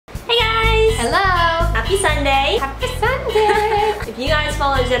Happy Sunday! Happy Sunday! If you guys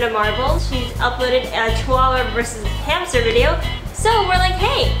follow Jennamarbles, she's uploaded a Chihuahua versus hamster video. So we're like,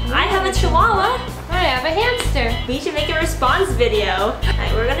 hey, I have a Chihuahua. I have a hamster. We should make a response video.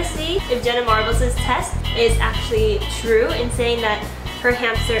 Alright, we're gonna see if Jennamarbles' test is actually true in saying that her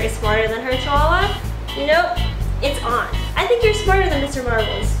hamster is smarter than her Chihuahua. You know, it's on. I think you're smarter than Mr.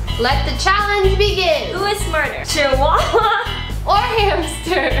 Marbles. Let the challenge begin. Who is smarter? Chihuahua or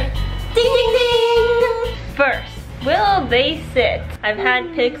hamster? Ding ding ding! First, will they sit? I've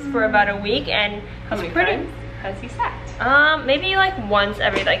had Pix for about a week and how many times has he sat? Maybe like once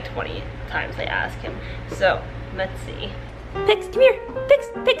every like 20 times I ask him. So, let's see. Pix, come here! Pix,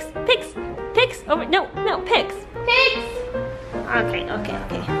 Pix, Pix, Pix! Over, no, Pix! Pix! Okay.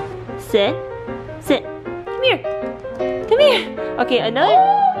 Sit, sit. Come here. Come here. Okay, another.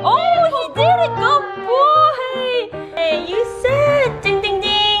 Oh, he did it! Good boy! Hey, you said! Ding, ding,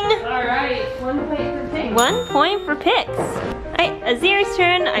 ding! Alright, 1 point for Pix. 1 point for Pix. Alright, Azir's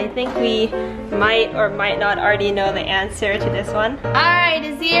turn. I think we might or might not already know the answer to this one. Alright,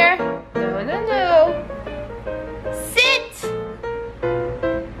 Azir. No. Sit!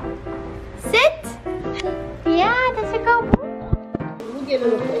 Sit! Yeah, that's a good boy.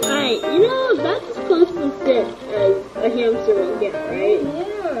 Alright, you know, that's as close to sit as a hamster will get, right?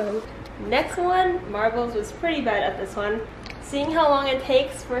 Yeah. Next one, Marbles was pretty bad at this one. Seeing how long it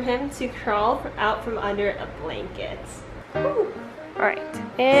takes for him to crawl out from under a blanket. Alright,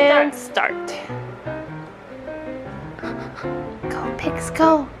 and start. Go, Pix,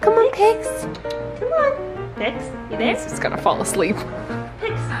 go. Come on, Pix. Come on. Pix, you there? He's just gonna fall asleep.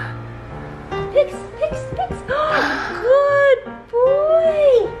 Pix. Pix. Good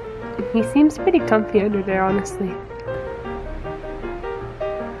boy. He seems pretty comfy under there, honestly.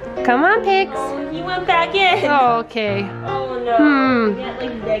 Come on, Pix. Oh, he went back in. Oh, okay. Oh no. You get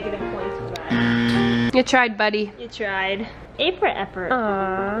like negative points for that. You tried, buddy. You tried. A for effort.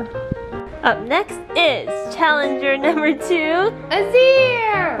 Aww. Up next is challenger number 2.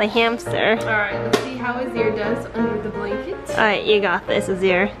 Azir! The hamster. Alright, let's see how Azir does under the blanket. Alright, you got this,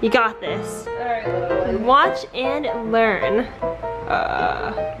 Azir. You got this. Alright, little one. Watch and learn.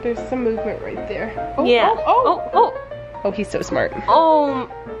 There's some movement right there. Oh, yeah. Oh, he's so smart. Oh.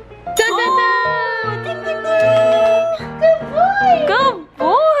 Dun, dun, dun. Ding, ding, ding. Good boy. Good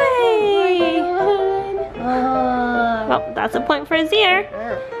boy. Well, that's a point for Azir.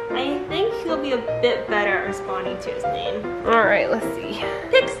 I think he'll be a bit better at responding to his name. Alright, let's see.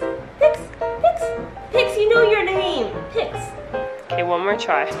 Pix, Pix, Pix. Pix, you know your name. Pix. Okay, one more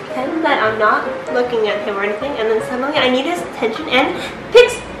try. Pretend that I'm not looking at him or anything, and then suddenly I need his attention and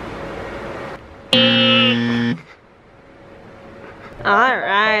Pix!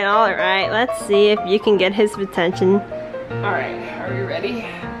 Alright. Let's see if you can get his attention. Alright, are we ready?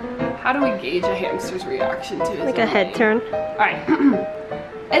 How do we gauge a hamster's reaction to his Like a head turn. Alright.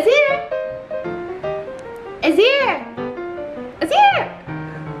 Azir! Azir! Azir!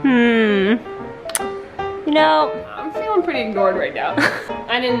 You know, I'm feeling pretty ignored right now.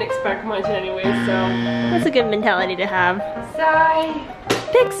 I didn't expect much anyway, so. that's a good mentality to have. Sigh.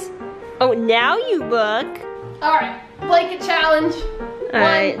 Pix! Oh, now you look. Alright, blanket challenge. All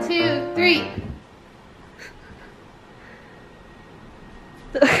right. 1, 2, 3.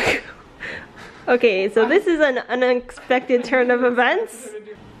 Okay, so this is an unexpected turn of events.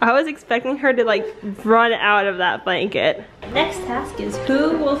 I was expecting her to like run out of that blanket. Next task is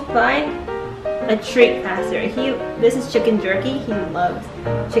who will find a treat faster. This is chicken jerky. He loves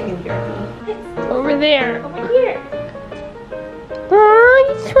chicken jerky. Over there. Over here. Oh,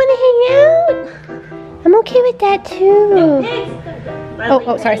 you just want to hang out? I'm okay with that too.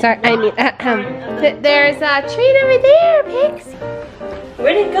 Oh, sorry. I mean, there's a treat over there, Pix.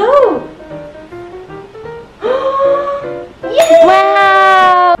 Where'd it go? Yay!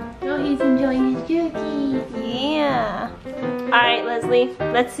 Wow! Oh, he's enjoying his jerky. Yeah. All right, Leslie.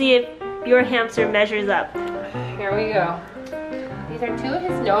 Let's see if your hamster measures up. Here we go. These are two of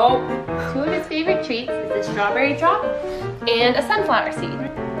his favorite treats. It's a strawberry drop and a sunflower seed.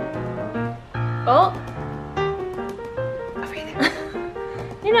 Oh. Over there.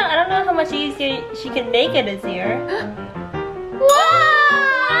 You know, I don't know how much easier she can make it, Azir. Wow!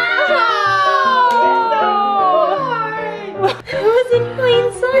 It was in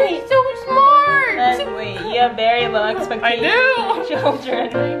plain sight. So smart! Wait, you have very low expectations. I do! Children.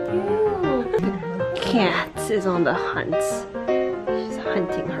 Cat is on the hunt. She's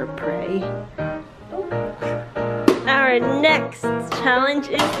hunting her prey. Our next challenge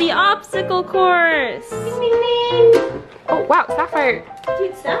is the obstacle course. Ding, ding, ding. Oh wow, Sapphire.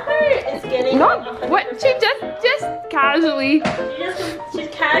 Dude, Sapphire is getting Not what? She just casually. She's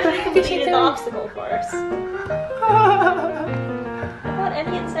casually completed the obstacle course. Without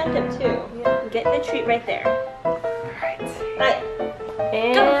any incentive too. Yeah. Getting a treat right there. Alright. Right.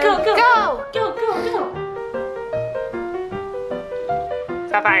 And Go! go!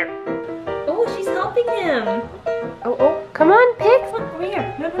 Sapphire. Oh, she's helping him. Oh, come on, Pix. Over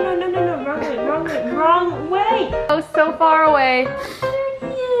here. No, wrong way. Oh, so far away. There he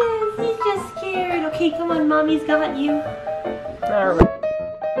is. He's just scared. Okay, come on, Mommy's got you. Alright.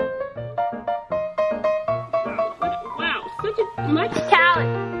 Wow, such a much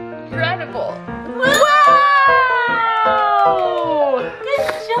talent. Incredible. Wow! Good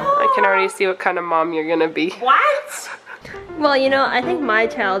job. I can already see what kind of mom you're gonna be. What? Well, you know, I think my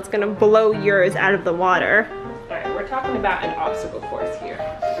child's gonna blow yours out of the water. Alright, we're talking about an obstacle course here.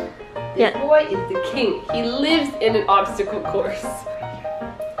 This Yeah. boy is the king. He lives in an obstacle course.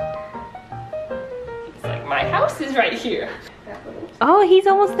 It's like my house is right here. Oh, he's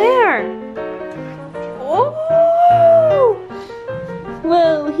almost there. Oh!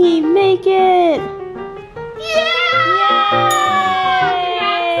 Will he make it?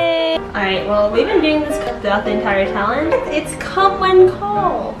 Yay! Alright, well, we've been doing this throughout the entire challenge. It's come when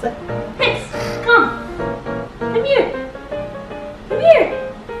called. Pix, come. Come here. Come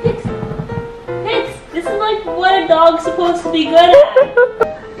here. Pix. Pix, this is like what a dog's supposed to be good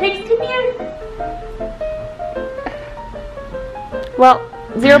at. Pix, come here. Well,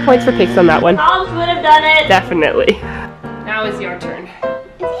 0 points for Pix on that one. Dogs would have done it. Definitely. Now is your turn.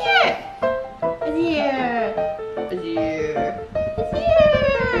 It's here. It's here. It's you. It's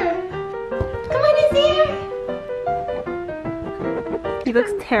here. Come on, it's here. He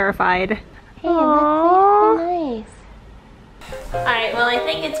looks terrified. Hey, Aww. nice. Alright, well I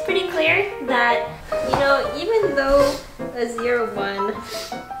think it's pretty clear that, you know, even though a 0-1,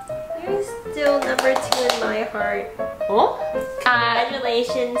 you're still number 2 in my heart. Oh?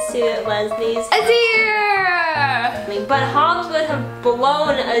 Congratulations to Leslie's. Azir! But Hobbs would have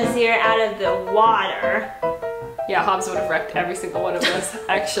blown Azir out of the water. Yeah, Hobbs would have wrecked every single one of us,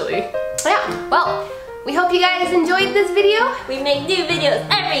 actually. Yeah, well, we hope you guys enjoyed this video. We make new videos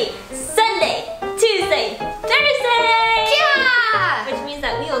every Sunday, Tuesday, Thursday! Yeah! Which means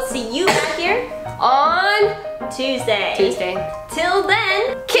that we will see you back here On Tuesday. Tuesday. Till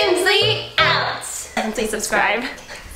then, Kimslie out! and please subscribe.